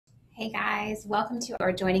Hey guys, welcome to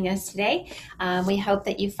or joining us today. We hope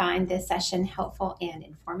that you find this session helpful and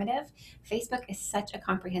informative. Facebook is such a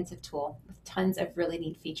comprehensive tool with tons of really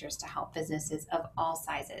neat features to help businesses of all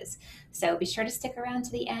sizes. So be sure to stick around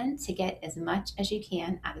to the end to get as much as you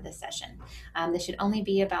can out of this session. This should only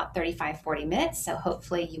be about 35-40 minutes, so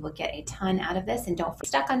hopefully you will get a ton out of this. And don't feel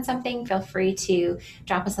stuck on something, feel free to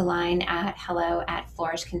drop us a line at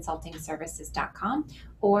hello@flourishconsultingservices.com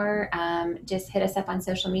or just hit us up on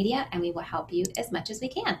social media and we will help you as much as we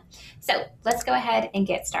can. So let's go ahead and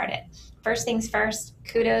get started. First things first,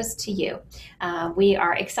 kudos to you. We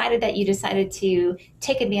are excited that you decided to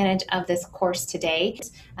take advantage of this course today.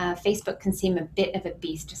 Facebook can seem a bit of a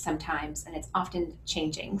beast sometimes, and it's often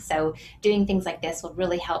changing. So doing things like this will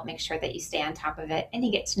really help make sure that you stay on top of it and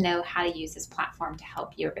you get to know how to use this platform to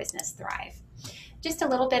help your business thrive. Just a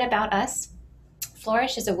little bit about us.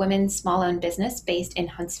 Flourish is a women's small-owned business based in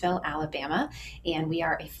Huntsville, Alabama, and we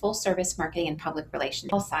are a full-service marketing and public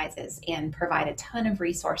relations all sizes and provide a ton of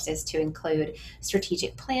resources to include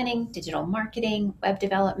strategic planning, digital marketing, web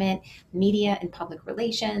development, media and public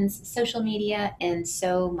relations, social media, and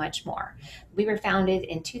so much more. We were founded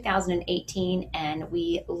in 2018, and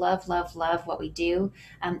we love what we do.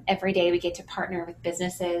 Every day we get to partner with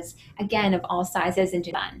businesses, again, of all sizes and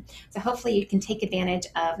do fun. So hopefully you can take advantage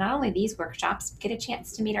of not only these workshops, get a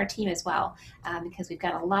chance to meet our team as well, because we've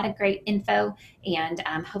got a lot of great info, and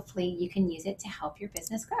hopefully you can use it to help your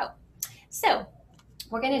business grow. So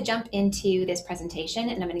we're going to jump into this presentation,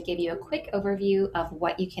 and I'm going to give you a quick overview of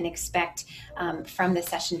what you can expect from this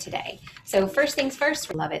session today. So first things first,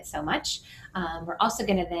 we love it so much. We're also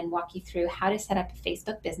going to then walk you through how to set up a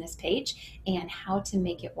Facebook business page and how to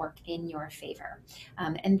make it work in your favor.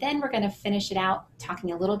 And then we're going to finish it out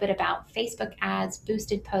talking a little bit about Facebook ads,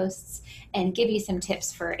 boosted posts, and give you some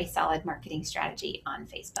tips for a solid marketing strategy on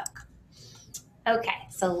Facebook. Okay,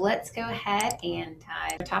 so let's go ahead and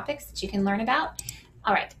dive topics that you can learn about.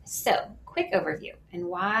 All right, so quick overview and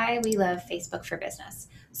why we love Facebook for business.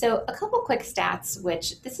 So a couple quick stats,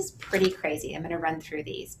 which this is pretty crazy. I'm going to run through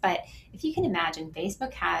these, but if you can imagine,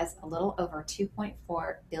 Facebook has a little over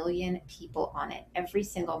 2.4 billion people on it every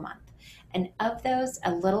single month. And of those,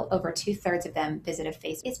 a little over 2/3 of them visit a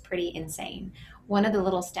Facebook. It's pretty insane. One of the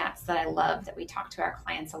little stats that I love that we talk to our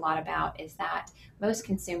clients a lot about is that most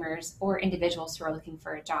consumers or individuals who are looking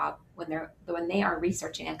for a job, when they are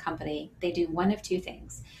researching a company, they do one of two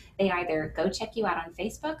things. They either go check you out on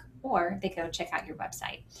Facebook or they go check out your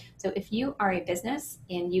website. So if you are a business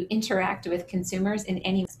and you interact with consumers in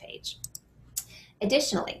any page.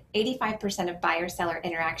 Additionally, 85% of buyer-seller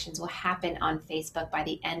interactions will happen on Facebook by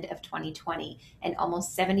the end of 2020, and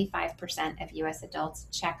almost 75% of US adults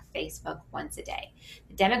check Facebook once a day.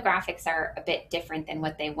 The demographics are a bit different than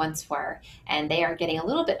what they once were, and they are getting a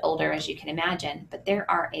little bit older, as you can imagine, but there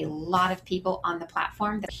are a lot of people on the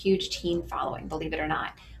platform that have a huge teen following, believe it or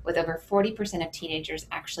not, with over 40% of teenagers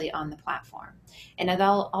actually on the platform. And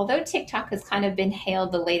although TikTok has kind of been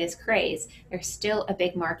hailed the latest craze, there's still a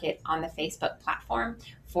big market on the Facebook platform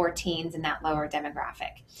for teens in that lower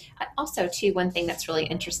demographic. Also, too, one thing that's really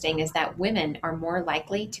interesting is that women are more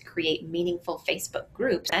likely to create meaningful Facebook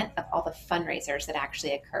groups of all the fundraisers that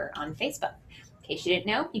actually occur on Facebook. In case you didn't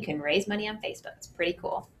know, you can raise money on Facebook. It's pretty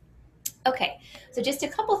cool. Okay, so just a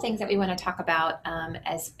couple things that we want to talk about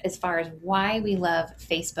as far as why we love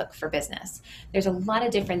Facebook for business. There's a lot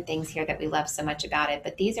of different things here that we love so much about it,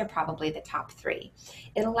 but these are probably the top three.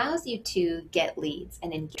 It allows you to get leads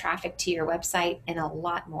and traffic to your website and a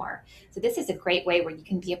lot more. So this is a great way where you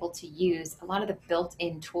can be able to use a lot of the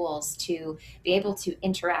built-in tools to be able to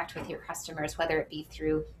interact with your customers, whether it be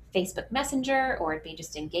through Facebook Messenger or it be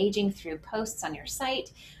just engaging through posts on your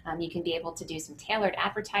site. You can be able to do some tailored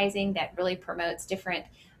advertising that really promotes different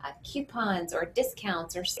coupons or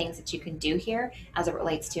discounts or things that you can do here as it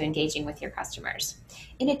relates to engaging with your customers.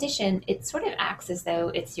 In addition, it sort of acts as though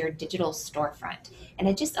it's your digital storefront, and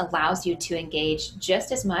it just allows you to engage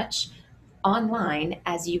just as much online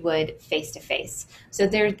as you would face-to-face. So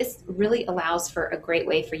this really allows for a great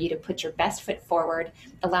way for you to put your best foot forward,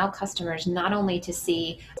 allow customers not only to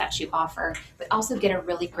see that you offer, but also get a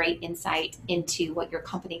really great insight into what your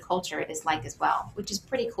company culture is like as well, which is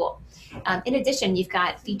pretty cool. In addition, you've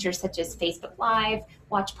got features such as Facebook Live,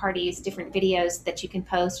 watch parties, different videos that you can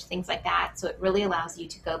post, things like that. So it really allows you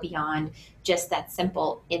to go beyond just that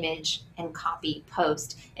simple image and copy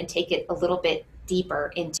post and take it a little bit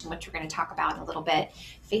deeper into what we're going to talk about in a little bit,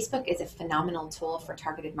 Facebook is a phenomenal tool for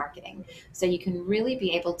targeted marketing. So you can really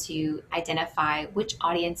be able to identify which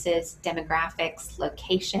audiences, demographics,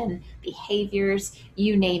 location, behaviors,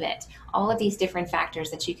 you name it, all of these different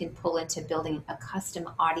factors that you can pull into building a custom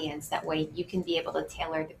audience. That way you can be able to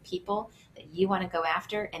tailor the people that you want to go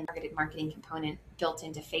after. And targeted marketing component built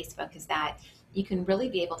into Facebook is that you can really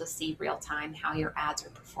be able to see real time how your ads are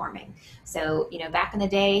performing. So, back in the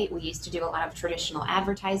day, we used to do a lot of traditional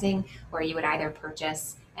advertising where you would either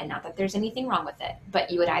purchase, and not that there's anything wrong with it, but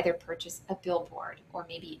you would either purchase a billboard or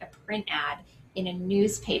maybe a print ad in a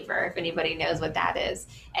newspaper, if anybody knows what that is,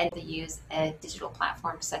 and to use a digital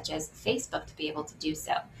platform such as Facebook to be able to do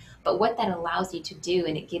so. But what that allows you to do,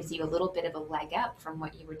 and it gives you a little bit of a leg up from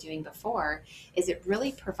what you were doing before, is it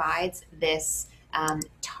really provides this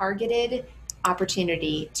targeted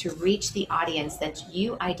opportunity to reach the audience that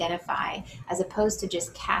you identify, as opposed to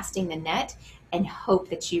just casting the net and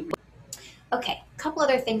hope that you. Okay, a couple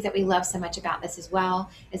other things that we love so much about this as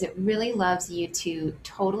well is it really loves you to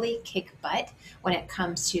totally kick butt when it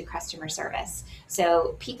comes to customer service.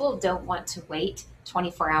 So people don't want to wait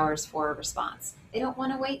 24 hours for a response. They don't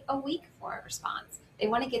want to wait a week for a response. They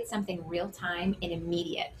want to get something real time and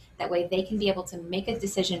immediate. That way they can be able to make a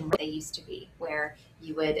decision where they used to be, where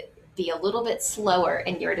you would be a little bit slower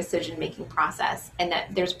in your decision making process. And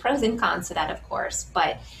that there's pros and cons to that, of course,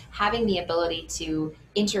 but having the ability to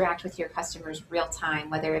interact with your customers real time,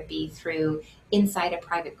 whether it be through inside a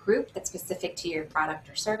private group that's specific to your product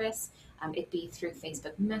or service, it be through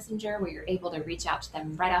Facebook Messenger where you're able to reach out to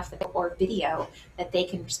them right off the bat, or video that they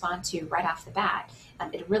can respond to right off the bat.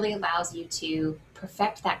 It really allows you to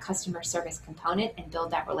perfect that customer service component and build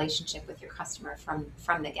that relationship with your customer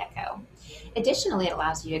from the get-go. Additionally, it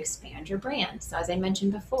allows you to expand your brand. So as I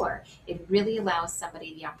mentioned before, it really allows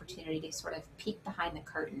somebody the opportunity to sort of peek behind the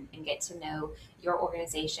curtain and get to know your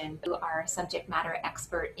organization. You are a subject matter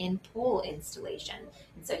expert in pool installation.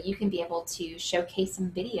 And so you can be able to showcase some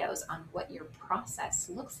videos on what your process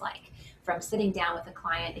looks like, from sitting down with a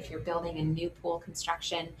client if you're building a new pool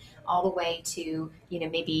construction, all the way to,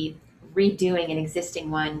 maybe redoing an existing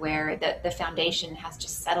one where the foundation has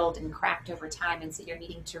just settled and cracked over time. And so you're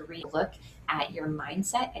needing to relook at your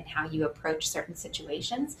mindset and how you approach certain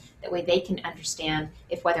situations. That way they can understand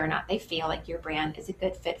if whether or not they feel like your brand is a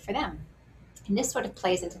good fit for them. And this sort of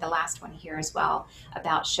plays into the last one here as well,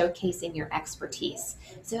 about showcasing your expertise.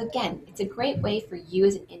 So again, it's a great way for you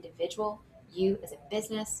as an individual, you as a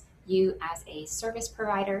business, you as a service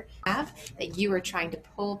provider, that you are trying to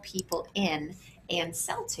pull people in and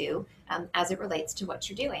sell to as it relates to what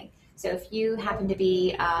you're doing. So if you happen to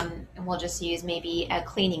be, and we'll just use maybe a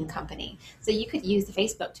cleaning company, so you could use the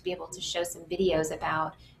Facebook to be able to show some videos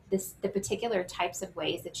about the particular types of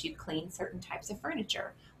ways that you clean certain types of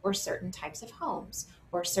furniture or certain types of homes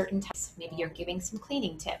or certain types. Maybe you're giving some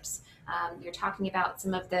cleaning tips. You're talking about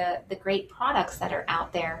some of the great products that are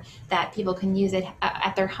out there that people can use it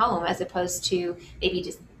at their home, as opposed to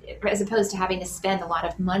having to spend a lot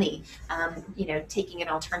of money, taking an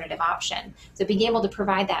alternative option. So being able to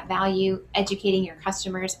provide that value, educating your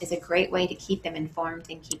customers, is a great way to keep them informed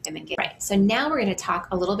and keep them engaged. Right. So now we're going to talk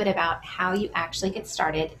a little bit about how you actually get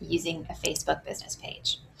started using a Facebook business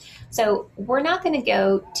page. So we're not going to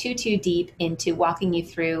go too deep into walking you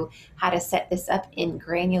through how to set this up in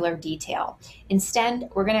granular detail. Instead,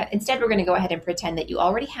 we're going to go ahead and pretend that you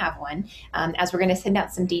already have one, as we're going to send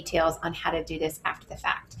out some details on how to do this after the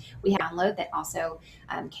fact. We have a download that also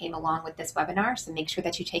came along with this webinar, so make sure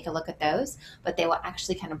that you take a look at those, but they will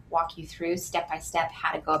actually kind of walk you through step by step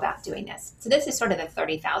how to go about doing this. So this is sort of the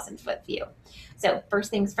 30,000 foot view. So first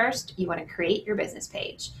things first, you want to create your business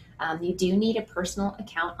page. You do need a personal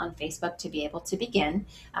account on Facebook to be able to begin.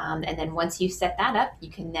 And then once you set that up,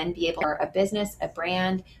 you can then be able to a business, a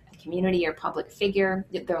brand, a community, or public figure.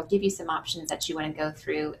 They'll give you some options that you want to go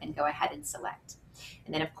through and go ahead and select.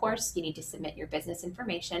 And then, of course, you need to submit your business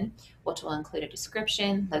information, which will include a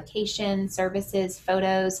description, location, services,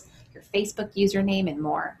 photos, your Facebook username, and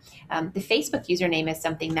more. The Facebook username is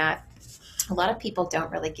something that a lot of people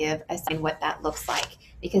don't really give a sign what that looks like,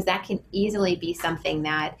 because that can easily be something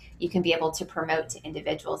that you can be able to promote to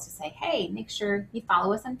individuals to say, hey, make sure you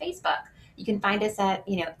follow us on Facebook. You can find us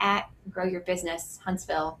at Grow Your Business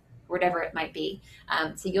Huntsville, whatever it might be.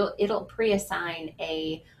 So it'll pre-assign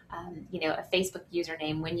a Facebook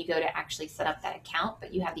username when you go to actually set up that account,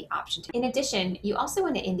 but you have the option to. In addition, you also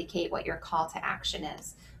want to indicate what your call to action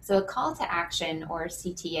is. So a call to action, or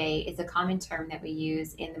CTA, is a common term that we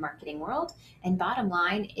use in the marketing world. And bottom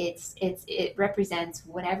line, it represents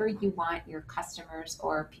whatever you want your customers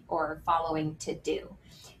or following to do.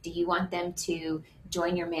 Do you want them to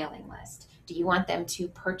join your mailing list? Do you want them to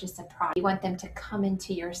purchase a product? Do you want them to come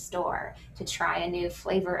into your store to try a new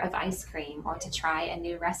flavor of ice cream or to try a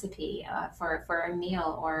new recipe for a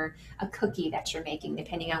meal or a cookie that you're making,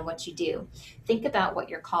 depending on what you do? Think about what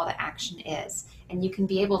your call to action is, and you can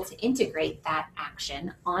be able to integrate that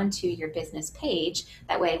action onto your business page.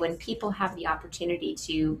 That way, when people have the opportunity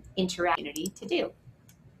to interact, to do.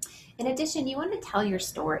 In addition, you want to tell your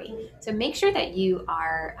story. So make sure that you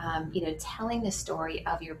are, telling the story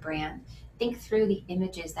of your brand. Think through the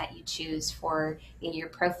images that you choose for your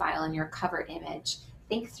profile and your cover image.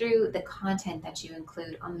 Think through the content that you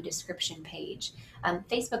include on the description page.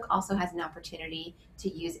 Facebook also has an opportunity to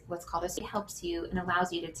use what's called it helps you and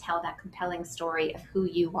allows you to tell that compelling story of who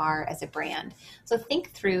you are as a brand. So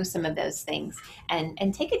think through some of those things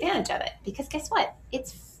and take advantage of it, because guess what?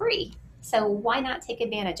 It's free. So why not take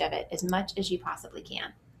advantage of it as much as you possibly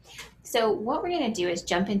can? So what we're going to do is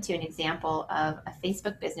jump into an example of a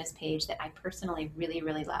Facebook business page that I personally really,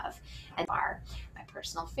 really love. And my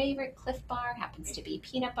personal favorite, Cliff Bar, happens to be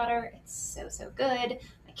peanut butter. It's so, so good.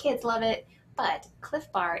 My kids love it. But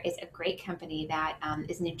Cliff Bar is a great company that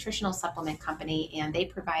is a nutritional supplement company, and they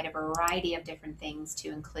provide a variety of different things to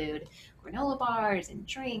include granola bars and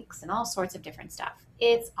drinks and all sorts of different stuff.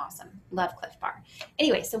 It's awesome. Love Cliff Bar.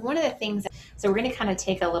 Anyway, so one of the things, so we're going to kind of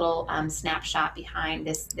take a little snapshot behind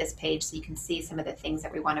this page so you can see some of the things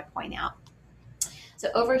that we want to point out. So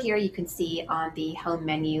over here, you can see on the home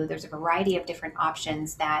menu, there's a variety of different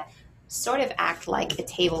options that sort of act like a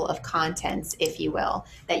table of contents, if you will,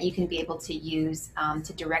 that you can be able to use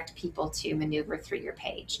to direct people to maneuver through your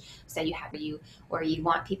page. So you have or you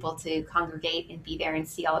want people to congregate and be there and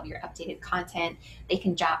see all of your updated content. They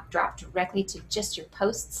can drop directly to just your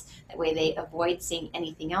posts. That way they avoid seeing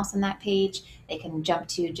anything else on that page. They can jump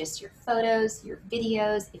to just your photos, your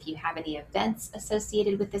videos, if you have any events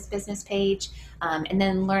associated with this business page, and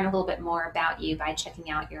then learn a little bit more about you by checking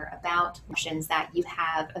out your about options that you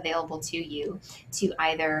have available to you to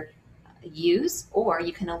either use, or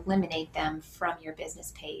you can eliminate them from your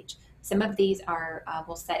business page. Some of these are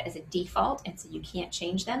will set as a default, and so you can't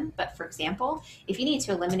change them. But for example, if you need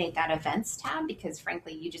to eliminate that events tab because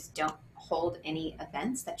frankly you just don't hold any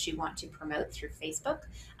events that you want to promote through Facebook,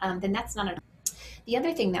 then that's not enough. The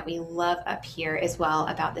other thing that we love up here as well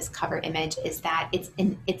about this cover image is that it's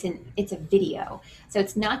a video. So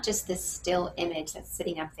it's not just this still image that's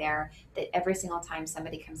sitting up there that every single time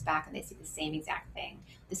somebody comes back and they see the same exact thing.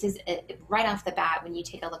 This is right off the bat, when you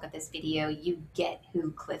take a look at this video, you get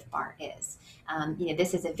who Cliff Bar is.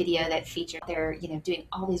 This is a video that features they're doing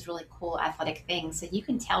all these really cool athletic things. So you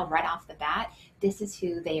can tell right off the bat, this is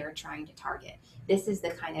who they are trying to target. This is the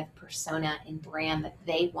kind of persona and brand that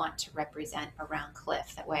they want to represent around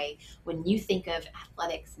Cliff. That way, when you think of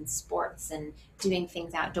athletics and sports and doing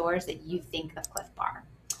things outdoors, that you think of Cliff Bar.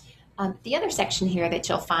 The other section here that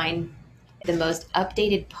you'll find the most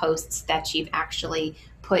updated posts that you've actually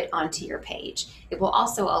put onto your page. It will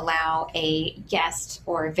also allow a guest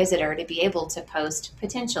or a visitor to be able to post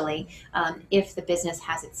potentially if the business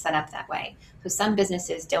has it set up that way. So some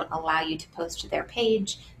businesses don't allow you to post to their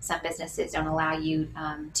page. Some businesses don't allow you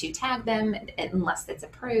to tag them unless it's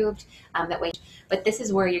approved. That way, but this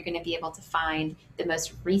is where you're going to be able to find the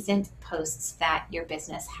most recent posts that your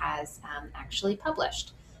business has actually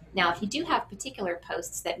published. Now, if you do have particular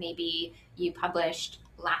posts that maybe you published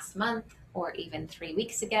last month or even 3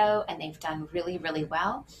 weeks ago and they've done really, really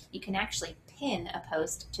well, you can actually pin a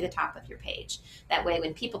post to the top of your page. That way,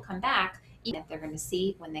 when people come back, even if they're going to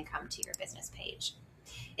see when they come to your business page.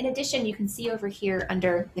 In addition, you can see over here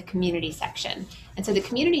under the community section. And so the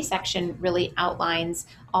community section really outlines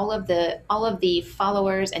all of the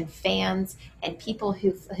followers and fans and people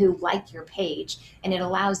who like your page. And it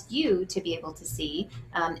allows you to be able to see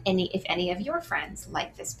if any of your friends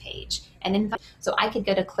like this page. And so I could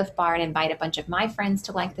go to Cliff Bar and invite a bunch of my friends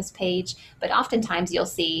to like this page. But oftentimes you'll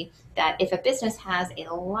see that if a business has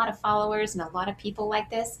a lot of followers and a lot of people like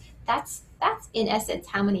this, that's in essence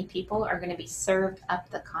how many people are going to be served up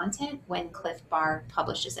the content when Cliff Bar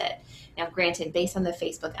publishes it. Now, granted, based on the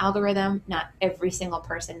Facebook algorithm, not every single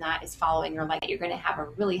person that is following or like it, you're going to have a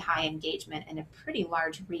really high engagement and a pretty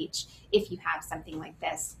large reach if you have something like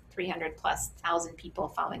this, 300,000+ people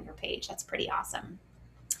following your page. That's pretty awesome.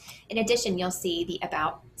 In addition, you'll see the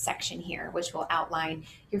About section here, which will outline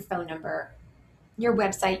your phone number, your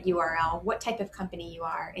website URL, what type of company you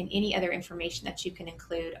are, and any other information that you can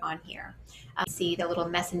include on here. See the little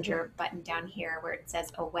messenger button down here where it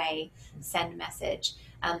says away, send message.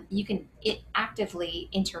 you can actively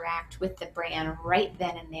interact with the brand right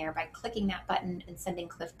then and there by clicking that button and sending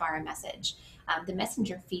Cliff Bar a message. The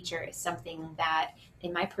messenger feature is something that,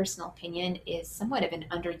 in my personal opinion, is somewhat of an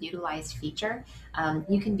underutilized feature.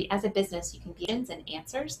 You can be, as a business, you can be and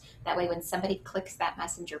answers. That way, when somebody clicks that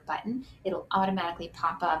messenger button, it'll automatically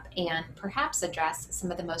pop up and perhaps address some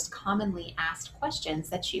of the most commonly asked questions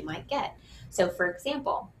that you might get. So, for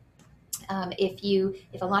example,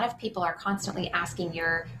 if a lot of people are constantly asking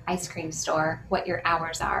your ice cream store what your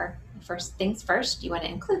hours are, first things first, you want to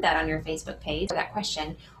include that on your Facebook page for that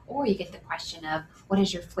question, or you get the question of what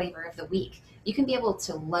is your flavor of the week. You can be able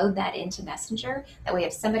to load that into Messenger. That way,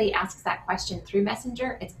 if somebody asks that question through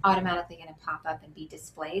Messenger, it's automatically going to pop up and be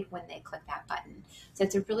displayed when they click that button. So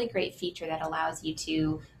it's a really great feature that allows you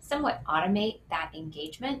to somewhat automate that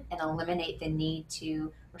engagement and eliminate the need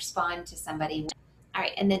to respond to somebody. All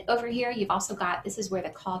right, and then over here, you've also got, this is where the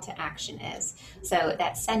call to action is. So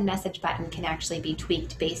that send message button can actually be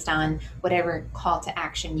tweaked based on whatever call to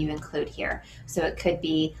action you include here. So it could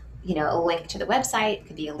be, a link to the website, it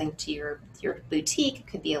could be a link to your boutique, it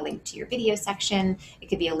could be a link to your video section, it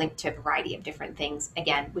could be a link to a variety of different things,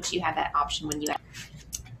 again, which you have that option when you.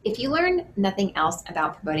 If you learn nothing else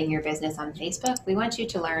about promoting your business on Facebook, we want you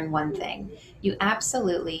to learn one thing. You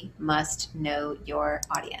absolutely must know your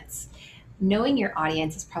audience. Knowing your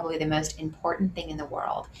audience is probably the most important thing in the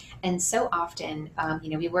world. And so often,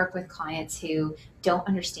 we work with clients who don't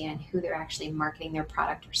understand who they're actually marketing their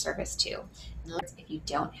product or service to. If you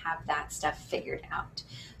don't have that stuff figured out.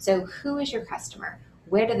 So who is your customer?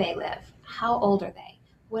 Where do they live? How old are they?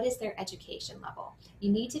 What is their education level?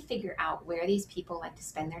 You need to figure out where these people like to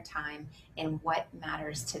spend their time and what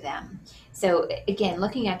matters to them. So again,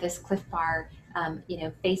 looking at this Cliff Bar,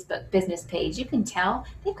 Facebook business page, you can tell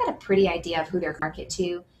they've got a pretty idea of who they're market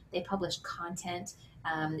to. They publish content,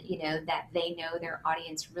 that they know their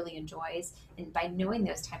audience really enjoys. And by knowing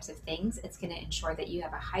those types of things, it's going to ensure that you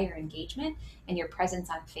have a higher engagement and your presence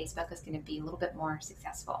on Facebook is going to be a little bit more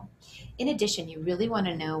successful. In addition, you really want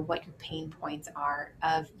to know what your pain points are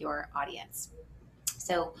of your audience.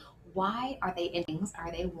 So why are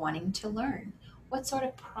they wanting to learn? What sort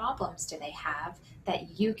of problems do they have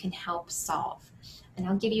that you can help solve? And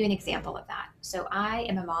I'll give you an example of that. So I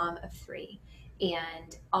am a mom of 3.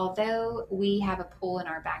 And although we have a pool in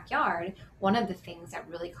our backyard, one of the things that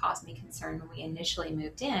really caused me concern when we initially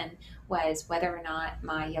moved in was whether or not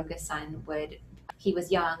my youngest son he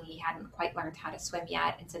was young, he hadn't quite learned how to swim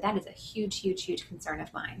yet. And so that is a huge, huge, huge concern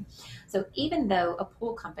of mine. So even though a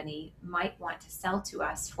pool company might want to sell to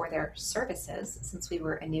us for their services, since we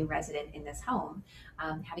were a new resident in this home,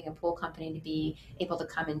 having a pool company to be able to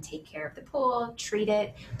come and take care of the pool, treat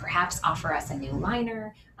it, perhaps offer us a new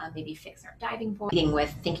liner, maybe fix our diving board.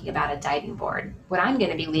 Thinking about a diving board. What I'm going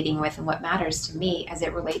to be leading with and what matters to me as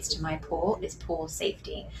it relates to my pool is pool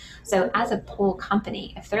safety. So as a pool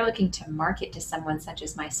company, if they're looking to market to someone such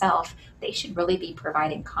as myself, they should really be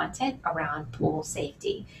providing content around pool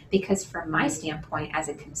safety. Because from my standpoint as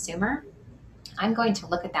a consumer, I'm going to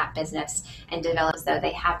look at that business and develop as though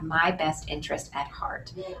they have my best interest at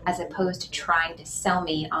heart, as opposed to trying to sell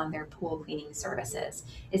me on their pool cleaning services.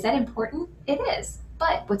 Is that important? It is.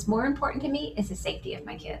 But what's more important to me is the safety of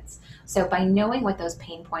my kids. So by knowing what those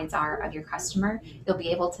pain points are of your customer, you'll be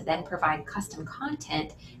able to then provide custom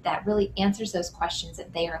content that really answers those questions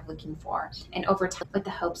that they are looking for, and over time with the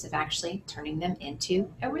hopes of actually turning them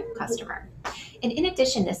into a real customer. And in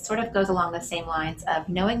addition, this sort of goes along the same lines of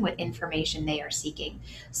knowing what information they are seeking.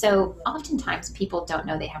 So oftentimes people don't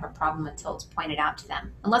know they have a problem until it's pointed out to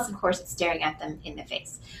them, unless of course it's staring at them in the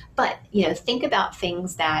face. But think about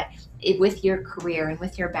things that with your career and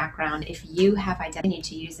with your background, if you have identity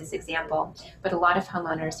to use this example, but a lot of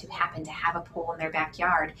homeowners who happen to have a pool in their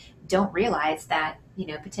backyard don't realize that,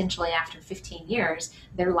 potentially after 15 years,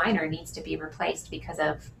 their liner needs to be replaced because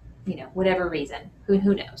of, whatever reason,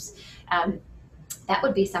 who knows. That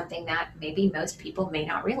would be something that maybe most people may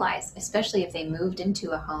not realize, especially if they moved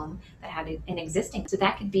into a home that had an existing. So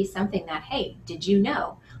that could be something that, hey, did you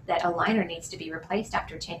know that a liner needs to be replaced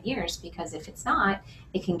after 10 years? Because if it's not,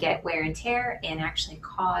 it can get wear and tear and actually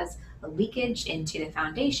cause a leakage into the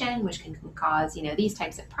foundation, which can cause, these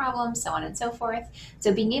types of problems, so on and so forth.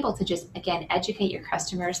 So being able to just, again, educate your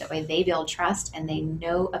customers, that way they build trust and they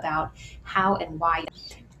know about how and why.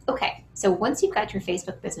 Okay, so once you've got your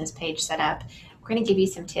Facebook business page set up, we're going to give you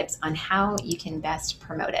some tips on how you can best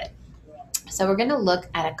promote it. So we're going to look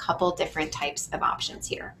at a couple different types of options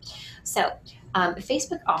here. So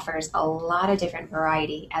Facebook offers a lot of different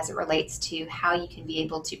variety as it relates to how you can be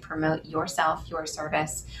able to promote yourself, your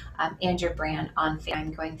service, and your brand on Facebook.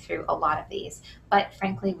 I'm going through a lot of these, but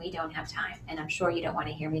frankly, we don't have time, and I'm sure you don't want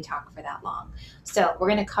to hear me talk for that long. So we're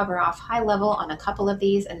going to cover off high level on a couple of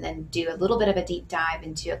these and then do a little bit of a deep dive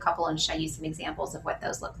into a couple and show you some examples of what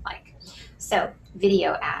those look like. So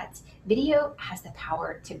video ads. Video has the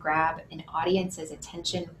power to grab an audience's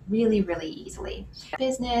attention really, really easily.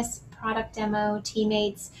 Business, product demo,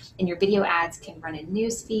 teammates, and your video ads can run in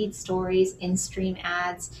newsfeed, stories, in-stream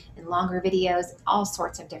ads, and longer videos, all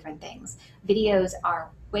sorts of different things. Videos are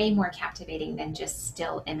way more captivating than just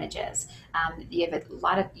still images. You have a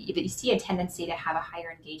lot of, you see a tendency to have a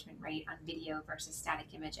higher engagement rate on video versus static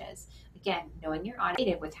images. Again, knowing your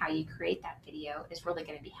audience with how you create that video is really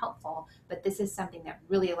going to be helpful, but this is something that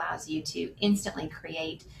really allows you to instantly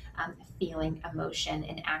create feeling, emotion,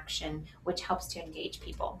 and action, which helps to engage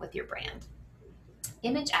people with your brand.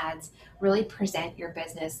 Image ads really present your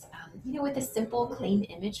business, with a simple, clean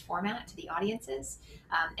image format to the audiences,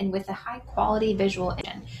 and with a high quality visual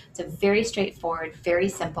engine. So very straightforward, very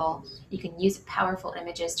simple. You can use powerful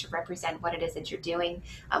images to represent what it is that you're doing.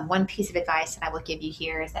 One piece of advice that I will give you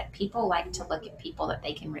here is that people like to look at people that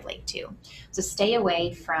they can relate to. So stay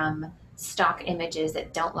away from stock images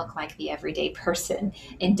that don't look like the everyday person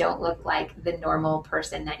and don't look like the normal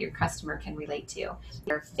person that your customer can relate to.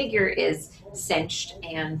 Their figure is cinched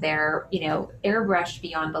and they're, airbrushed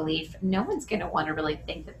beyond belief. No one's going to want to really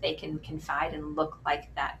think that they can confide and look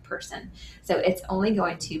like that person. So it's only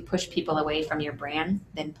going to push people away from your brand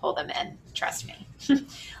than pull them in. Trust me.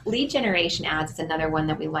 Lead generation ads is another one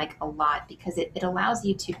that we like a lot because it allows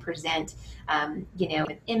you to present, an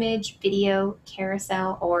image, video,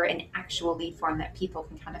 carousel, or an actual lead form that people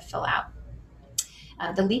can kind of fill out.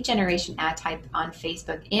 The lead generation ad type on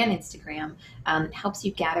Facebook and Instagram helps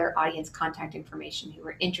you gather audience contact information who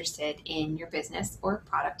are interested in your business or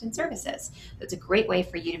product and services. So it's a great way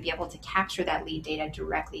for you to be able to capture that lead data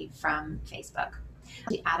directly from Facebook.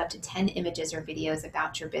 You add up to 10 images or videos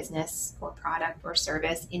about your business or product or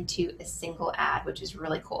service into a single ad, which is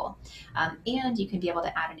really cool. And you can be able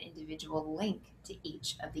to add an individual link to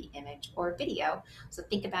each of the image or video. So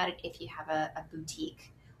think about it if you have a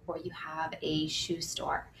boutique, or you have a shoe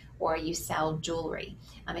store, or you sell jewelry.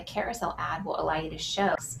 A carousel ad will allow you to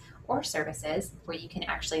show or services where you can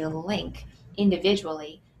actually link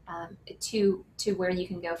individually to where you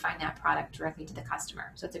can go find that product directly to the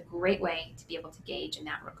customer. So it's a great way to be able to gauge in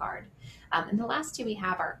that regard. And the last two we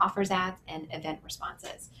have are offers ads and event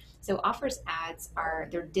responses. So offers ads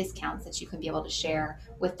they're discounts that you can be able to share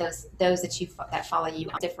with those that follow you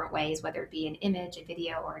in different ways, whether it be an image, a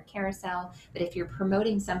video, or a carousel. But if you're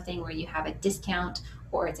promoting something where you have a discount,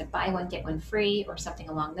 or it's a buy one get one free, or something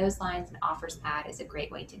along those lines, an offers ad is a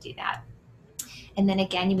great way to do that. And then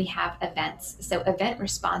again, we have events. So event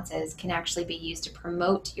responses can actually be used to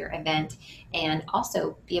promote your event and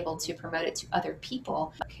also be able to promote it to other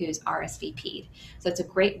people who's RSVP'd. So it's a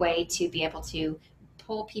great way to be able to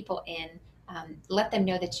pull people in, let them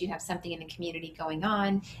know that you have something in the community going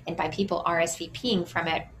on. And by people RSVPing from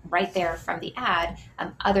it right there from the ad,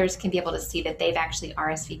 others can be able to see that they've actually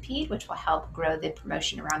RSVP'd, which will help grow the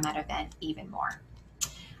promotion around that event even more.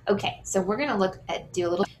 Okay, so we're going to do a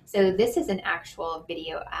little. So this is an actual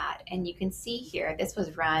video ad, and you can see here, this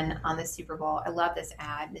was run on the Super Bowl. I love this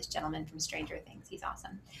ad, this gentleman from Stranger Things, he's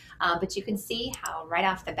awesome. But you can see how right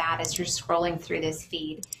off the bat, as you're scrolling through this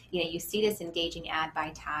feed, you see this engaging ad by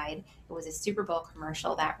Tide. It was a Super Bowl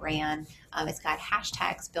commercial that ran. It's got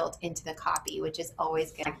hashtags built into the copy, which is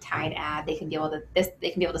always good. Tide ad, they can be able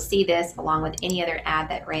to see this along with any other ad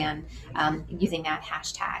that ran using that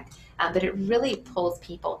hashtag. But it really pulls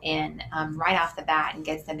people in right off the bat and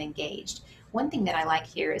gets them engaged. One thing that I like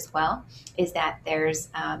here as well is that there's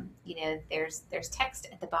text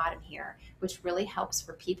at the bottom here, which really helps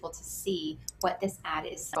for people to see what this ad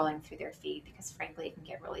is scrolling through their feed, because frankly, it can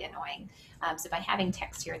get really annoying. So by having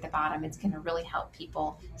text here at the bottom, it's going to really help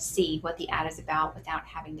people see what the ad is about without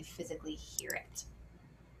having to physically hear it.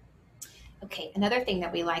 Okay, another thing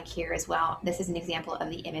that we like here as well, this is an example of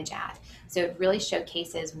the image ad. So it really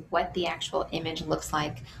showcases what the actual image looks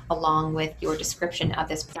like along with your description of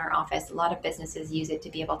this in our office. A lot of businesses use it to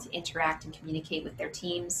be able to interact and communicate with their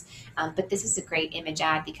teams, but this is a great image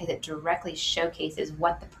ad because it directly showcases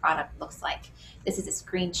what the product looks like. This is a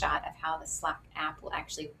screenshot of how the Slack app will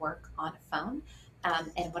actually work on a phone.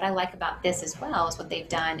 And what I like about this as well is what they've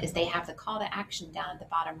done is they have the call to action down at the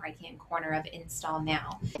bottom right-hand corner of install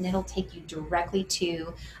now. And it'll take you directly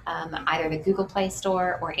to either the Google Play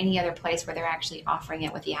Store or any other place where they're actually offering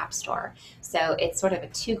it with the App Store. So it's sort of a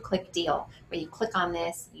two-click deal where you click on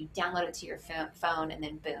this, you download it to your phone, and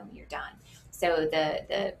then boom, you're done. So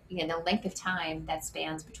the length of time that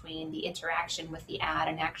spans between the interaction with the ad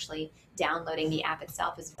and actually downloading the app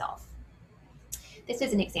itself is self. This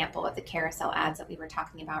is an example of the carousel ads that we were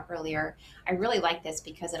talking about earlier. I really like this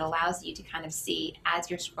because it allows you to kind of see as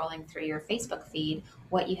you're scrolling through your Facebook feed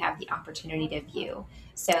what you have the opportunity to view.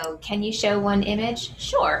 So can you show one image?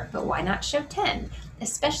 Sure, but why not show 10?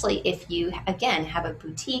 Especially if you, again, have a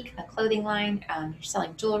boutique, a clothing line, you're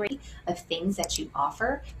selling jewelry, of things that you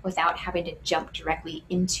offer without having to jump directly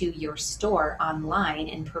into your store online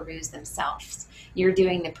and peruse themselves. You're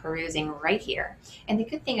doing the perusing right here. And the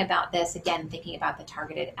good thing about this, again, thinking about the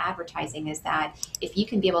targeted advertising, is that if you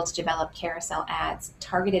can be able to develop carousel ads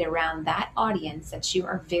targeted around that audience that you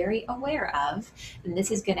are very aware of, then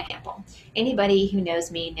this is going to happen. Anybody who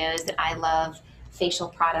knows me knows that I love facial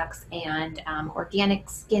products and organic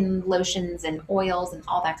skin lotions and oils and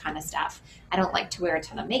all that kind of stuff. I don't like to wear a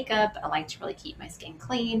ton of makeup. I like to really keep my skin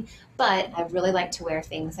clean, but I really like to wear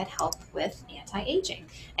things that help with anti-aging.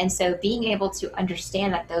 And so being able to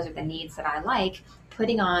understand that those are the needs that I like,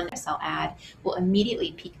 putting on a carousel ad will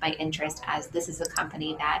immediately pique my interest, as this is a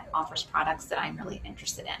company that offers products that I'm really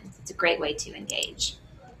interested in. It's a great way to engage.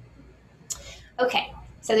 Okay,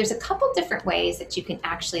 so there's a couple different ways that you can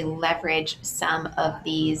actually leverage some of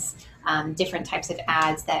these different types of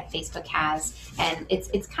ads that Facebook has, and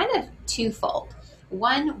it's kind of twofold.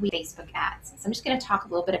 One, we Facebook ads. So I'm just going to talk a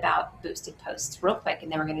little bit about boosted posts real quick,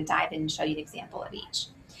 and then we're going to dive in and show you an example of each.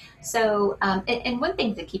 So, and one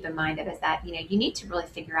thing to keep in mind is that you need to really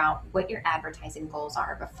figure out what your advertising goals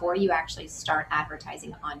are before you actually start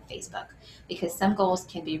advertising on Facebook, because some goals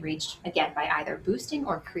can be reached again by either boosting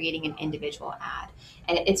or creating an individual ad,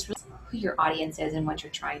 and it's really who your audience is and what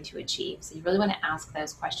you're trying to achieve. So you really want to ask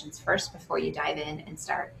those questions first before you dive in and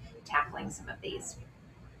start tackling some of these.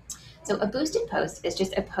 So a boosted post is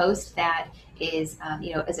just a post that is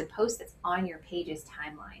a post that's on your page's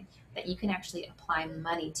timeline that you can actually apply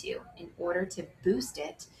money to in order to boost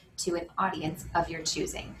it to an audience of your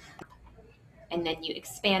choosing. And then you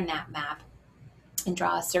expand that map and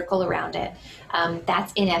draw a circle around it.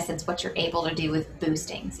 That's in essence what you're able to do with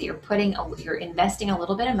boosting. So you're investing a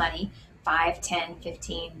little bit of money, $5, $10,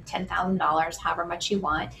 $15, $10,000, however much you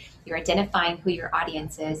want. You're identifying who your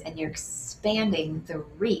audience is, and you're expanding the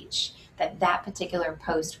reach that particular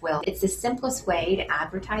post will. It's the simplest way to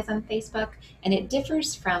advertise on Facebook, and it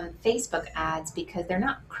differs from Facebook ads because they're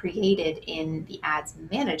not created in the ads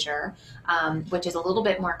manager, which is a little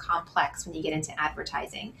bit more complex when you get into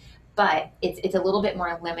advertising. But it's a little bit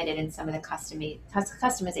more limited in some of the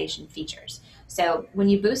customization features. So when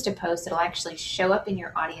you boost a post, it'll actually show up in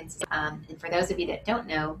your audience. And for those of you that don't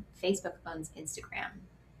know, Facebook owns Instagram.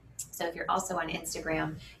 So if you're also on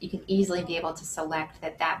Instagram, you can easily be able to select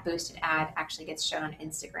that boosted ad actually gets shown on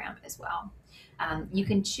Instagram as well. You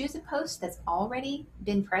can choose a post that's already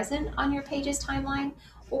been present on your page's timeline,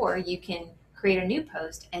 or you can create a new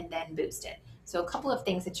post and then boost it. So a couple of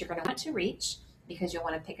things that you're going to want to reach, because you'll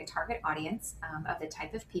want to pick a target audience of the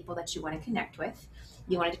type of people that you want to connect with.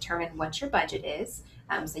 You want to determine what your budget is.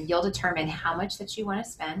 So you'll determine how much that you want to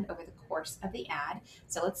spend over the course of the ad.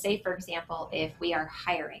 So let's say, for example, if we are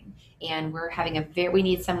hiring and we're having we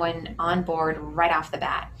need someone on board right off the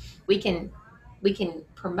bat, we can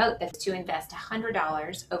promote this to invest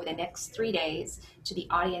 $100 over the next 3 days to the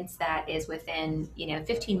audience that is within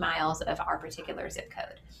 15 miles of our particular zip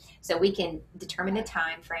code. So we can determine the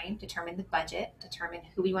time frame, determine the budget, determine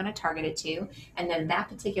who we want to target it to, and then that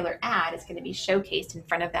particular ad is going to be showcased in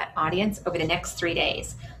front of that audience over the next 3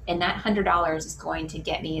 days. And that $100 is going to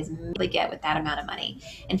get me as much as get with that amount of money.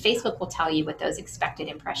 And Facebook will tell you what those expected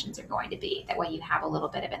impressions are going to be. That way you have a little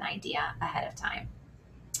bit of an idea ahead of time.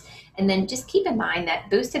 And then just keep in mind that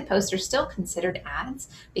boosted posts are still considered ads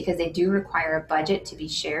because they do require a budget to be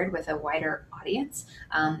shared with a wider audience.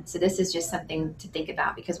 So this is just something to think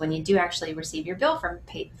about, because when you do actually receive your bill from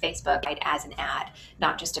Facebook as an ad,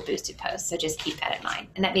 not just a boosted post. So just keep that in mind.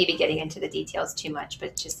 And that may be getting into the details too much, but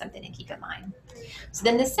it's just something to keep in mind. So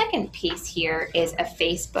then the second piece here is a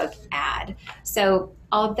Facebook ad. So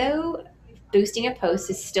although boosting a post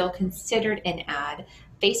is still considered an ad,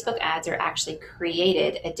 Facebook ads are actually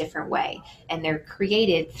created a different way, and they're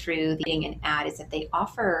created through being an ad is that they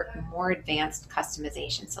offer more advanced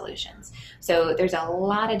customization solutions. So there's a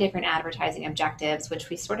lot of different advertising objectives,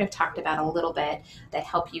 which we sort of talked about a little bit, that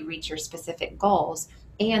help you reach your specific goals.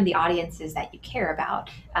 and the audiences that you care about.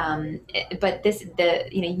 But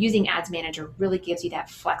using Ads Manager really gives you that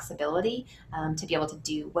flexibility to be able to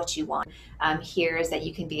do what you want. Here is that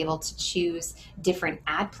you can be able to choose different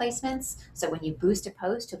ad placements. So when you boost a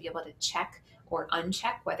post, you'll be able to check or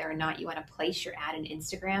uncheck whether or not you want to place your ad in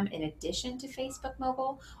Instagram in addition to Facebook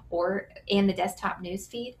mobile or in the desktop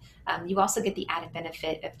newsfeed. You also get the added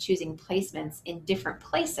benefit of choosing placements in different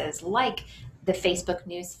places like the Facebook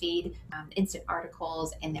newsfeed, instant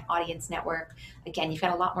articles, and the audience network. Again, you've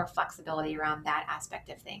got a lot more flexibility around that aspect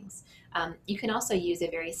of things. You can also use a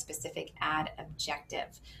very specific ad objective.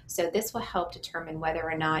 So this will help determine whether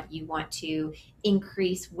or not you want to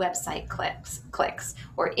increase website clicks,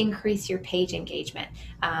 or increase your page engagement,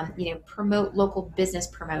 promote local business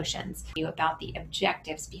promotions, about the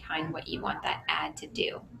objectives behind what you want that ad to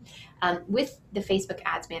do. With the Facebook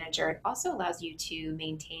Ads Manager, it also allows you to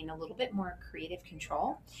maintain a little bit more creative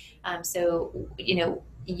control.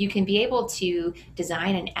 You can be able to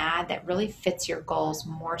design an ad that really fits your goals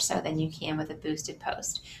more so than you can with a boosted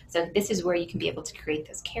post. So this is where you can be able to create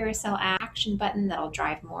this carousel action button that'll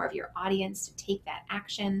drive more of your audience to take that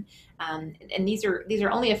action. And these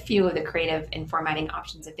are only a few of the creative and formatting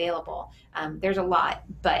options available. There's a lot,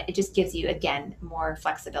 but it just gives you, again, more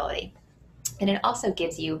flexibility. And it also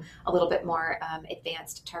gives you a little bit more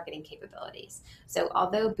advanced targeting capabilities. So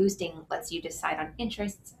although boosting lets you decide on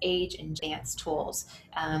interests, age, and advanced tools,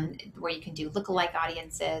 where you can do lookalike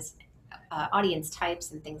audiences, audience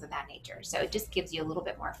types, and things of that nature. So it just gives you a little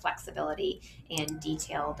bit more flexibility and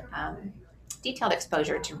detailed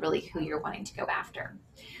exposure to really who you're wanting to go after.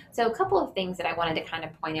 So a couple of things that I wanted to kind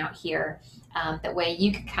of point out here, that way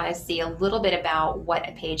you can kind of see a little bit about what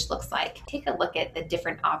a page looks like. Take a look at the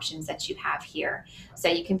different options that you have here. So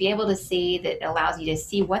you can be able to see that it allows you to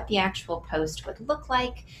see what the actual post would look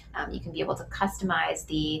like. You can be able to customize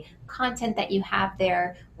the content that you have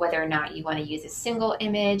there, whether or not you want to use a single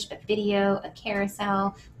image, a video, a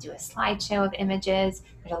carousel, do a slideshow of images.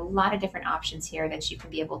 There's a lot of different options here that you can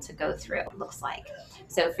be able to go through. It looks like.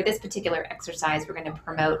 So for this particular exercise, we're going to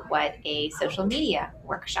promote what a social media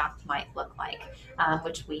workshop might look like,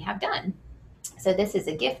 which we have done. So this is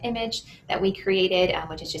a GIF image that we created,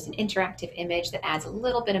 which is just an interactive image that adds a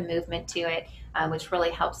little bit of movement to it, which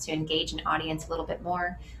really helps to engage an audience a little bit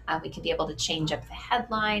more. We can be able to change up the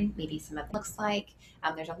headline, maybe some of it looks like.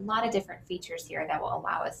 There's a lot of different features here that will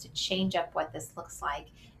allow us to change up what this looks like,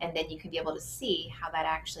 and then you can be able to see how that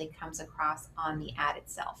actually comes across on the ad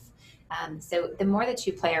itself. So the more that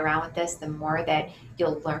you play around with this, the more that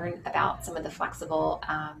you'll learn about some of the flexible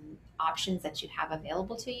options that you have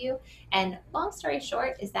available to you. And long story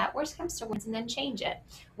short is that worst comes to worst and then change it.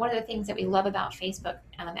 One of the things that we love about Facebook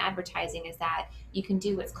advertising is that you can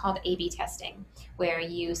do what's called A/B testing, where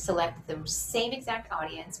you select the same exact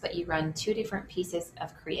audience, but you run two different pieces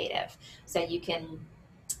of creative. So you can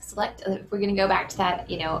select, if we're going to go back to that,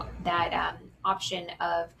 option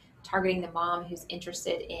of targeting the mom who's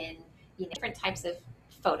interested in different types of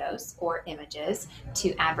photos or images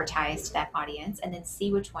to advertise to that audience, and then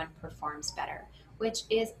see which one performs better, which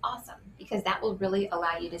is awesome because that will really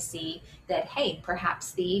allow you to see that, hey,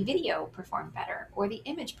 perhaps the video performed better, or the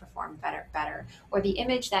image performed better, or the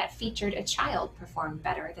image that featured a child performed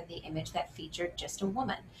better than the image that featured just a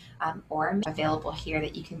woman, or available here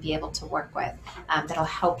that you can be able to work with, that'll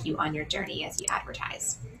help you on your journey as you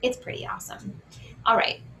advertise. It's pretty awesome. All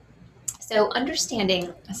right. So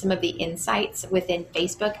understanding some of the insights within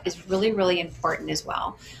Facebook is really, really important as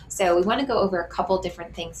well. So we want to go over a couple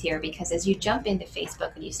different things here, because as you jump into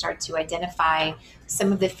Facebook and you start to identify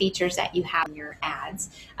some of the features that you have in your ads,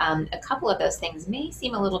 a couple of those things may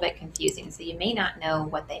seem a little bit confusing, so you may not know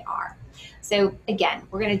what they are. So again,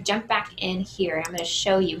 we're going to jump back in here, and I'm going to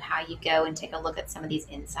show you how you go and take a look at some of these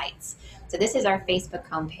insights. So this is our Facebook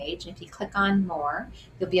homepage, and if you click on more,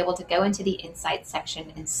 you'll be able to go into the insights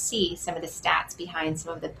section and see some of the stats behind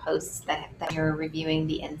some of the posts that you're reviewing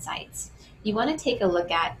the insights. You want to take a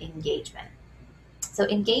look at engagement. So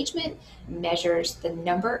engagement measures the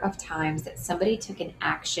number of times that somebody took an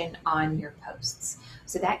action on your posts.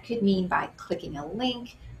 So that could mean by clicking a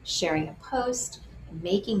link, sharing a post,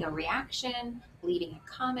 making a reaction, leaving a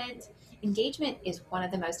comment. Engagement is one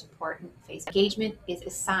of the most important phases. Engagement is a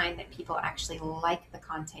sign that people actually like the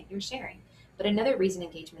content you're sharing. But another reason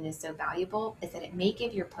engagement is so valuable is that it may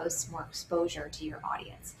give your posts more exposure to your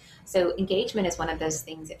audience. So engagement is one of those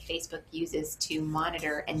things that Facebook uses to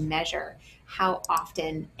monitor and measure how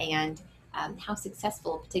often and how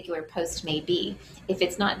successful a particular post may be. If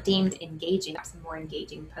it's not deemed engaging, a more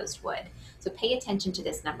engaging post would. So pay attention to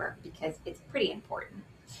this number because it's pretty important.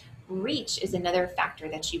 reach is another factor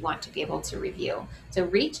that you want to be able to review. So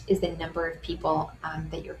reach is the number of people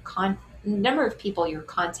that your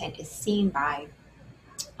content is seen by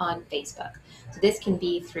on Facebook. So this can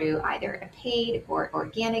be through either a paid or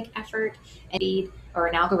organic effort and feed or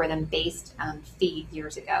an algorithm based feed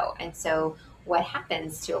years ago. And so what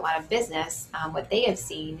happens to a lot of business, what they have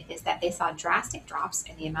seen is that they saw drastic drops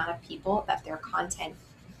in the amount of people that their content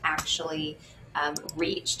actually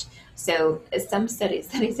reached. So some studies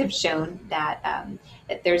have shown that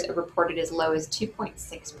there's a reported as low as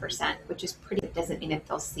 2.6%, which is pretty. It doesn't mean that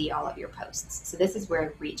they'll see all of your posts. So this is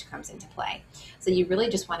where reach comes into play. So you really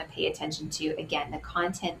just want to pay attention to, again, the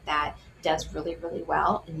content that does really, really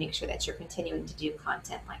well and make sure that you're continuing to do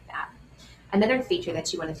content like that. Another feature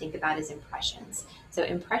that you want to think about is impressions. So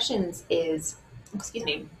impressions is,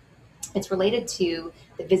 it's related to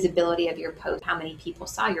the visibility of your post, how many people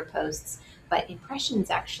saw your posts, but impressions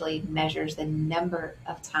actually measures the number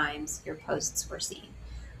of times your posts were seen.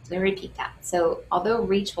 So let me repeat that. So although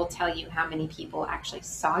reach will tell you how many people actually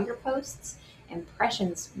saw your posts,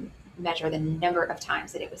 impressions measure the number of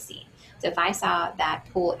times that it was seen. So if I saw that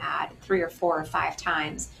pool ad 3 or 4 or 5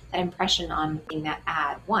 times, that impression on seeing that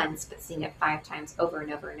ad once, but seeing it 5 times over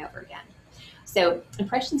and over and over again. So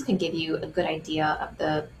impressions can give you a good idea of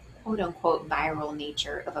the quote unquote viral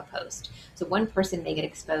nature of a post. So one person may get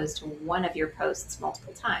exposed to one of your posts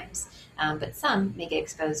multiple times, but some may get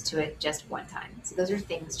exposed to it just one time. So those are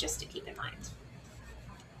things just to keep in mind.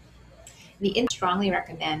 We strongly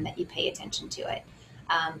recommend that you pay attention to it.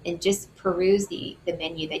 And just peruse the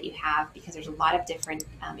menu that you have, because there's a lot of different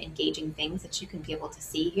engaging things that you can be able to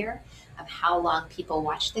see here of how long people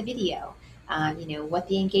watched the video, what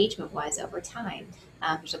the engagement was over time.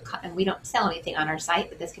 And we don't sell anything on our site,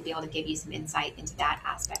 but this can be able to give you some insight into that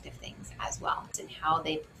aspect of things as well, and how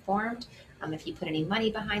they performed. If you put any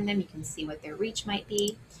money behind them, you can see what their reach might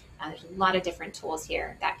be. There's a lot of different tools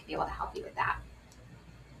here that can be able to help you with that.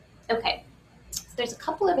 Okay. So there's a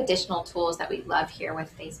couple of additional tools that we love here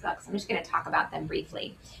with Facebook. So I'm just going to talk about them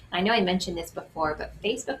briefly. And I know I mentioned this before, but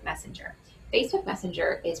Facebook Messenger. Facebook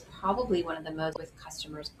Messenger is probably one of the most with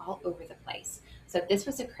customers all over the place. So this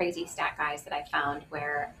was a crazy stat, guys, that I found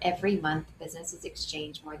where every month businesses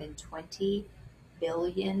exchange more than 20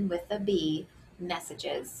 billion with a B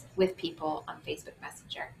messages with people on Facebook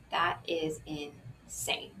Messenger. That is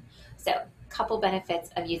insane. So a couple benefits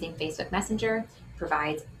of using Facebook Messenger: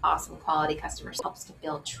 provides awesome quality customers, helps to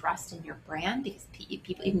build trust in your brand because you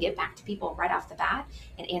can get back to people right off the bat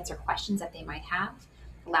and answer questions that they might have,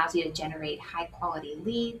 allows you to generate high quality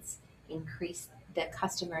leads, increase the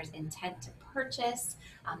customer's intent to purchase.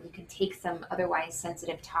 You can take some otherwise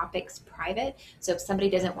sensitive topics private. So if somebody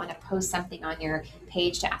doesn't want to post something on your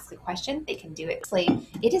page to ask a question, they can do it.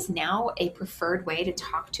 It is now a preferred way to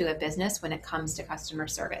talk to a business when it comes to customer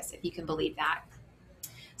service, if you can believe that.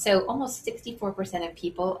 So almost 64% of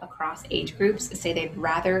people across age groups say they'd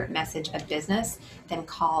rather message a business than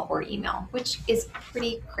call or email, which is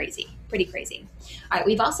pretty crazy. All right,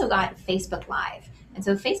 we've also got Facebook Live. And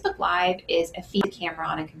so Facebook Live is a feed camera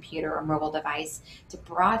on a computer or mobile device to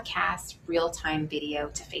broadcast real-time video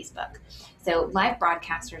to Facebook. So live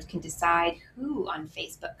broadcasters can decide who on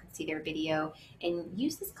Facebook can see their video and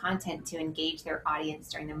use this content to engage their audience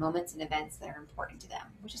during the moments and events that are important to them,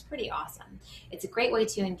 which is pretty awesome. It's a great way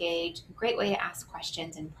to engage, a great way to ask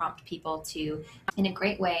questions and prompt people to, in a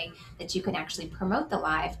great way that you can actually promote the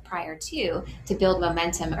live prior to build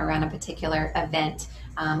momentum around a particular event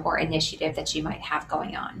or initiative that you might have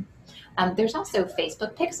going on. There's also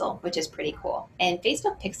Facebook Pixel, which is pretty cool. And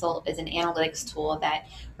Facebook Pixel is an analytics tool that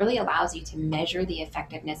really allows you to measure the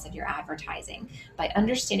effectiveness of your advertising by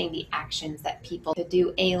understanding the actions that people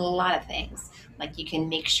do. A lot of things, like you can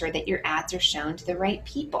make sure that your ads are shown to the right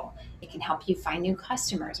people. It can help you find new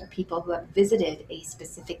customers or people who have visited a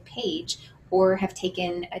specific page or have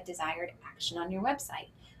taken a desired action on your website.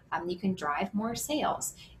 You can drive more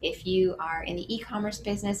sales. If you are in the e-commerce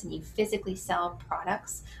business and you physically sell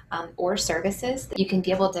products or services, you can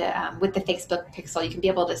be able to, with the Facebook Pixel, you can be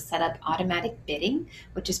able to set up automatic bidding,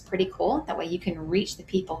 which is pretty cool. That way you can reach the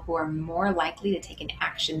people who are more likely to take an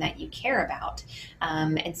action that you care about.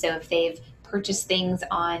 And so if they've purchased things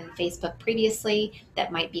on Facebook previously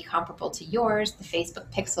that might be comparable to yours, the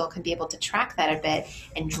Facebook Pixel can be able to track that a bit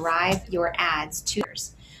and drive your ads to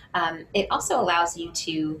yours. It also allows you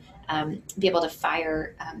to be able to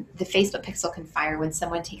fire, the Facebook pixel can fire when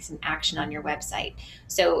someone takes an action on your website.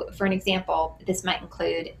 So for an example, this might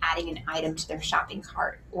include adding an item to their shopping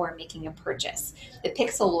cart or making a purchase. The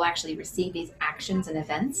pixel will actually receive these actions and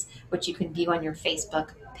events, which you can view on your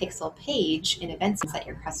Facebook pixel page in events that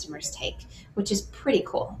your customers take, which is pretty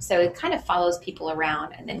cool. So it kind of follows people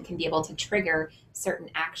around and then can be able to trigger certain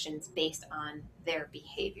actions based on their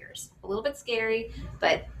behaviors. A little bit scary,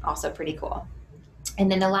 but also pretty cool. And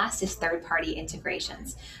then the last is third-party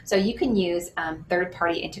integrations. So you can use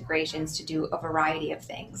third-party integrations to do a variety of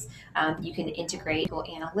things. You can integrate Google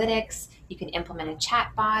Analytics. You can implement a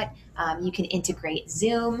chat bot. You can integrate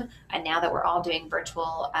Zoom. And now that we're all doing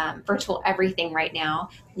virtual everything right now,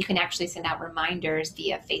 you can actually send out reminders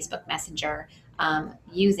via Facebook Messenger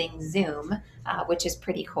using Zoom, which is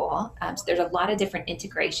pretty cool. So there's a lot of different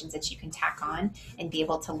integrations that you can tack on and be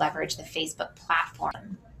able to leverage the Facebook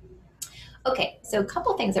platform. Okay, so a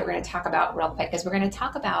couple things that we're going to talk about real quick is we're going to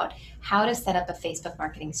talk about how to set up a Facebook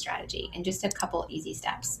marketing strategy and just a couple easy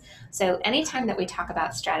steps. So anytime that we talk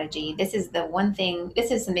about strategy, this is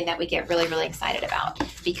something that we get really, really excited about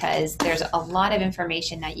because there's a lot of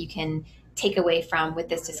information that you can take away from with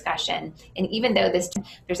this discussion. And even though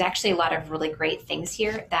there's actually a lot of really great things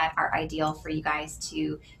here that are ideal for you guys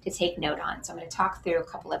to take note on. So I'm going to talk through a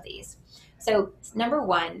couple of these. So number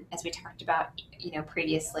one, as we talked about,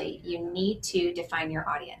 previously, you need to define your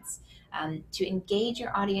audience. To engage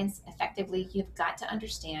your audience effectively, you've got to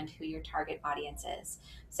understand who your target audience is.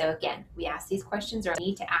 So again, we ask these questions, or you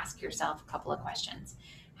need to ask yourself a couple of questions.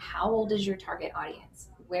 How old is your target audience?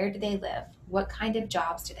 Where do they live? What kind of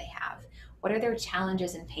jobs do they have? What are their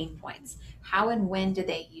challenges and pain points? How and when do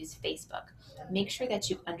they use Facebook? Make sure that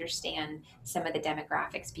you understand some of the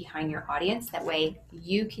demographics behind your audience. That way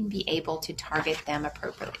you can be able to target them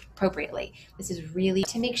appropriately. This is really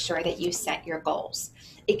to make sure that you set your goals.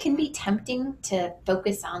 It can be tempting to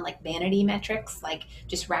focus on like vanity metrics, like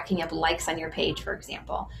just racking up likes on your page, for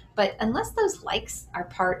example. But unless those likes are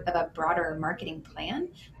part of a broader marketing plan,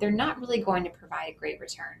 they're not really going to provide a great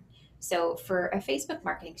return. So for a Facebook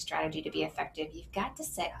marketing strategy to be effective, you've got to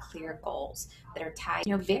set clear goals that are tied,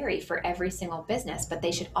 vary for every single business, but they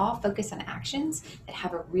should all focus on actions that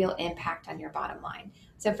have a real impact on your bottom line.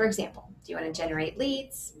 So for example, do you want to generate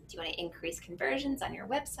leads? Do you want to increase conversions on your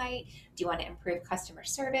website? Do you want to improve customer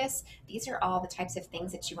service? These are all the types of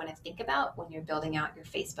things that you want to think about when you're building out your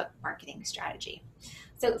Facebook marketing strategy.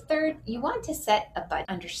 So third, you want to set a budget,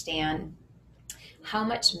 understand how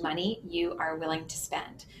much money you are willing to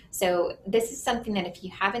spend. So this is something that if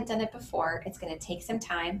you haven't done it before, it's going to take some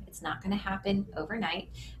time. It's not going to happen overnight,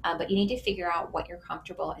 but you need to figure out what you're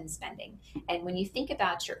comfortable in spending. And when you think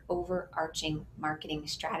about your overarching marketing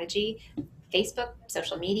strategy, Facebook,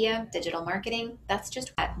 social media, digital marketing, that's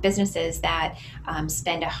just businesses that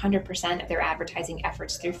spend 100% of their advertising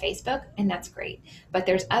efforts through Facebook, and that's great. But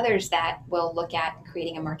there's others that will look at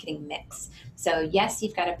creating a marketing mix. So yes,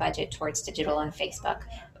 you've got a budget towards digital and Facebook,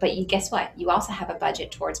 but guess what? You also have a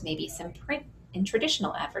budget towards maybe some print and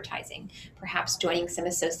traditional advertising, perhaps joining some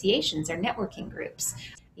associations or networking groups,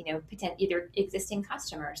 either existing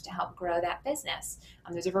customers to help grow that business.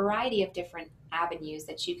 There's a variety of different avenues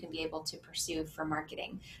that you can be able to pursue for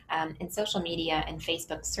marketing. And social media and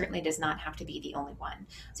Facebook certainly does not have to be the only one.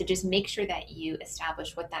 So just make sure that you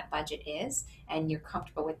establish what that budget is and you're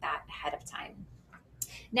comfortable with that ahead of time.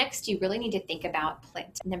 Next, you really need to think about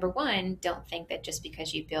number one, don't think that just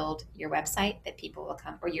because you build your website that people will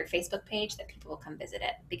come, or your Facebook page, that people will come visit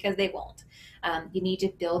it, because they won't. You need to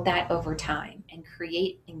build that over time and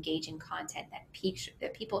create engaging content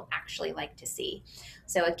that people actually like to see.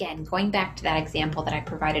 So again, going back to that example that I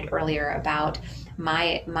provided earlier about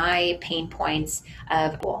my pain points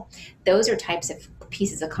of, those are types of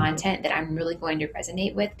pieces of content that I'm really going to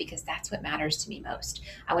resonate with, because that's what matters to me most.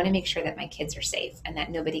 I want to make sure that my kids are safe and that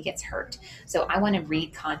nobody gets hurt. So I want to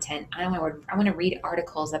read content. I want to read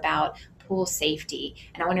articles about pool safety,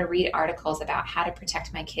 and I want to read articles about how to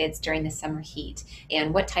protect my kids during the summer heat,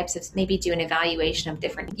 and what types of, maybe do an evaluation of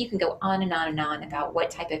different, you can go on and on and on about what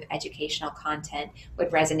type of educational content would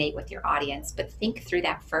resonate with your audience, but think through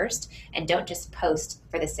that first and don't just post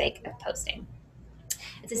for the sake of posting.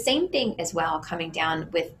 It's the same thing as well coming down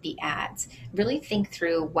with the ads. Really think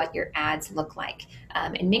through what your ads look like,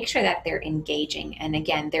 and make sure that they're engaging, and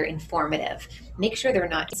again, they're informative. Make sure they're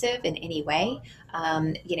not offensive in any way.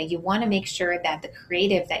 You want to make sure that the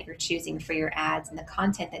creative that you're choosing for your ads and the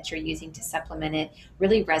content that you're using to supplement it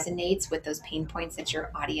really resonates with those pain points that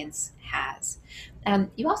your audience has.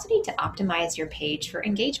 You also need to optimize your page for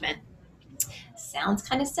engagement. Sounds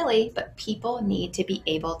kind of silly, but people need to be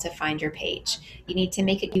able to find your page. You need to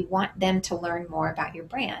make it, you want them to learn more about your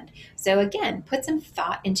brand. So, again, put some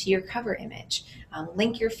thought into your cover image.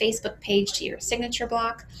 Link your Facebook page to your signature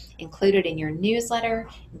block, include it in your newsletter,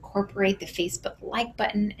 incorporate the Facebook like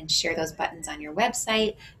button, and share those buttons on your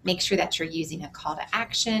website. Make sure that you're using a call to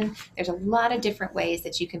action. There's a lot of different ways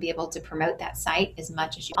that you can be able to promote that site as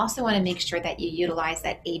much as you also want to make sure that you utilize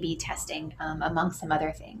that A/B testing among some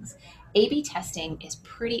other things. A/B testing is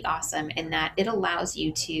pretty awesome in that it allows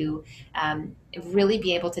you to really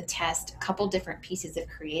be able to test a couple different pieces of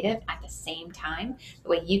creative at the same time. The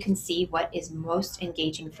way you can see what is most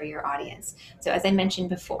engaging for your audience. So, as I mentioned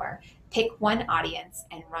before, pick one audience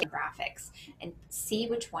and run graphics and see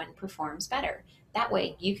which one performs better. That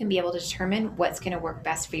way, you can be able to determine what's going to work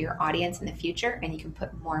best for your audience in the future, and you can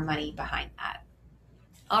put more money behind that.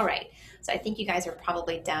 All right, so I think you guys are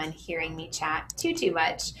probably done hearing me chat too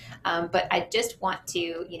much, but I just want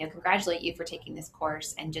to, congratulate you for taking this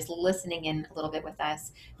course and just listening in a little bit with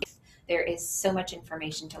us. There is so much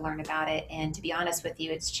information to learn about it, and to be honest with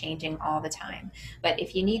you, it's changing all the time. But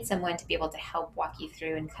if you need someone to be able to help walk you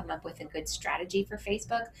through and come up with a good strategy for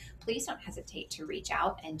Facebook, please don't hesitate to reach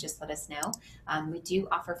out and just let us know. We do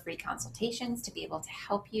offer free consultations to be able to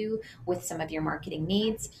help you with some of your marketing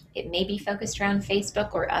needs. It may be focused around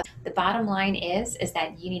Facebook or other. The bottom line is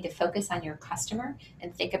that you need to focus on your customer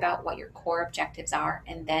and think about what your core objectives are,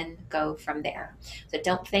 and then go from there. So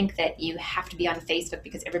don't think that you have to be on Facebook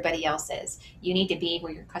because everybody else is. You need to be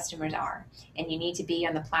where your customers are, and you need to be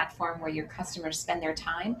on the platform where your customers spend their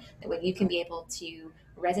time. That way you can be able to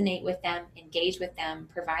resonate with them, engage with them,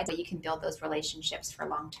 provide that you can build those relationships for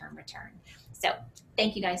long-term return. So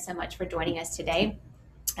thank you guys so much for joining us today.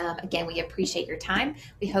 Again, we appreciate your time.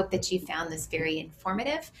 We hope that you found this very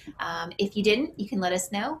informative. If you didn't, you can let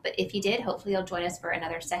us know. But if you did, hopefully you'll join us for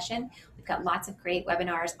another session. We've got lots of great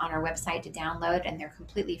webinars on our website to download, and they're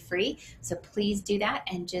completely free. So please do that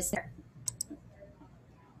and just